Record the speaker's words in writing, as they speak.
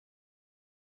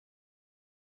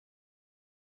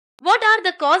What are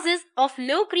the causes of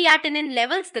low creatinine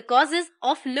levels? The causes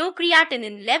of low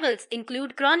creatinine levels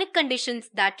include chronic conditions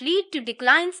that lead to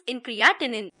declines in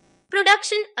creatinine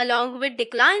production along with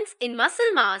declines in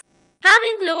muscle mass.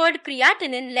 Having lowered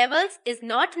creatinine levels is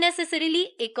not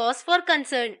necessarily a cause for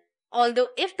concern, although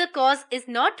if the cause is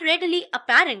not readily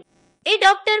apparent, a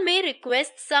doctor may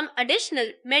request some additional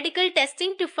medical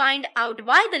testing to find out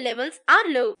why the levels are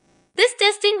low. This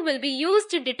testing will be used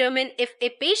to determine if a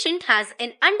patient has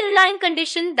an underlying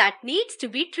condition that needs to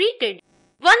be treated.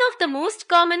 One of the most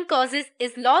common causes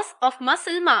is loss of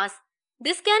muscle mass.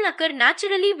 This can occur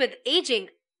naturally with aging,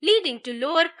 leading to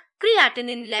lower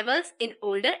creatinine levels in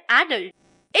older adults.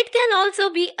 It can also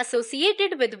be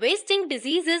associated with wasting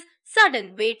diseases,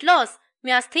 sudden weight loss,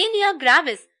 myasthenia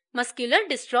gravis, muscular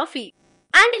dystrophy,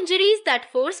 and injuries that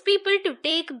force people to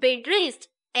take bed rest.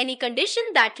 Any condition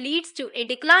that leads to a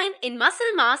decline in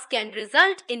muscle mass can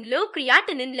result in low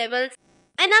creatinine levels.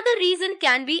 Another reason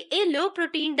can be a low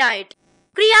protein diet.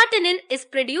 Creatinine is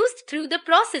produced through the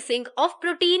processing of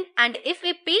protein, and if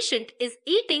a patient is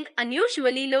eating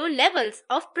unusually low levels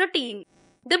of protein,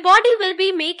 the body will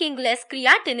be making less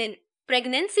creatinine.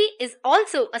 Pregnancy is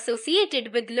also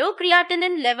associated with low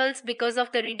creatinine levels because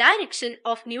of the redirection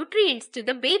of nutrients to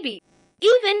the baby.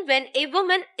 Even when a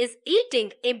woman is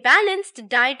eating a balanced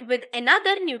diet with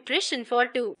another nutrition for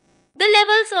two, the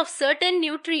levels of certain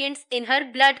nutrients in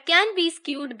her blood can be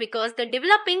skewed because the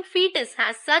developing fetus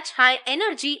has such high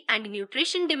energy and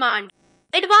nutrition demand.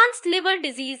 Advanced liver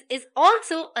disease is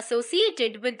also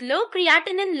associated with low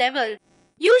creatinine levels.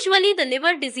 Usually the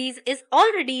liver disease is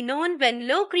already known when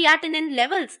low creatinine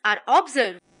levels are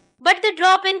observed. But the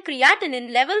drop in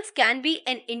creatinine levels can be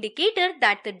an indicator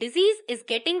that the disease is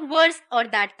getting worse or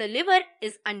that the liver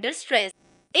is under stress.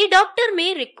 A doctor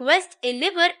may request a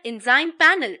liver enzyme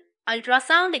panel,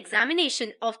 ultrasound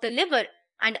examination of the liver,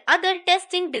 and other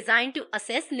testing designed to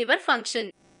assess liver function.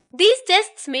 These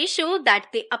tests may show that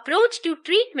the approach to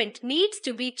treatment needs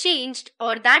to be changed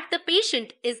or that the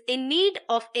patient is in need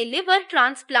of a liver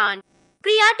transplant.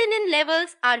 Creatinine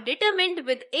levels are determined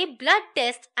with a blood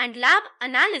test and lab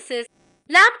analysis.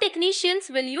 Lab technicians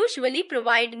will usually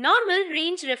provide normal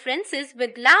range references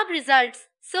with lab results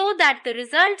so that the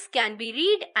results can be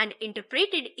read and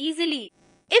interpreted easily.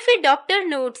 If a doctor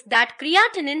notes that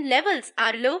creatinine levels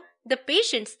are low, the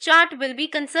patient's chart will be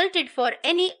consulted for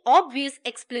any obvious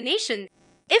explanation.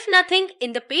 If nothing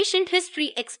in the patient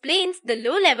history explains the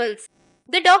low levels,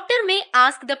 the doctor may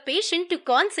ask the patient to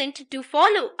consent to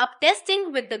follow-up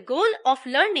testing with the goal of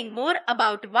learning more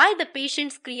about why the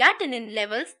patient's creatinine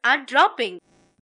levels are dropping.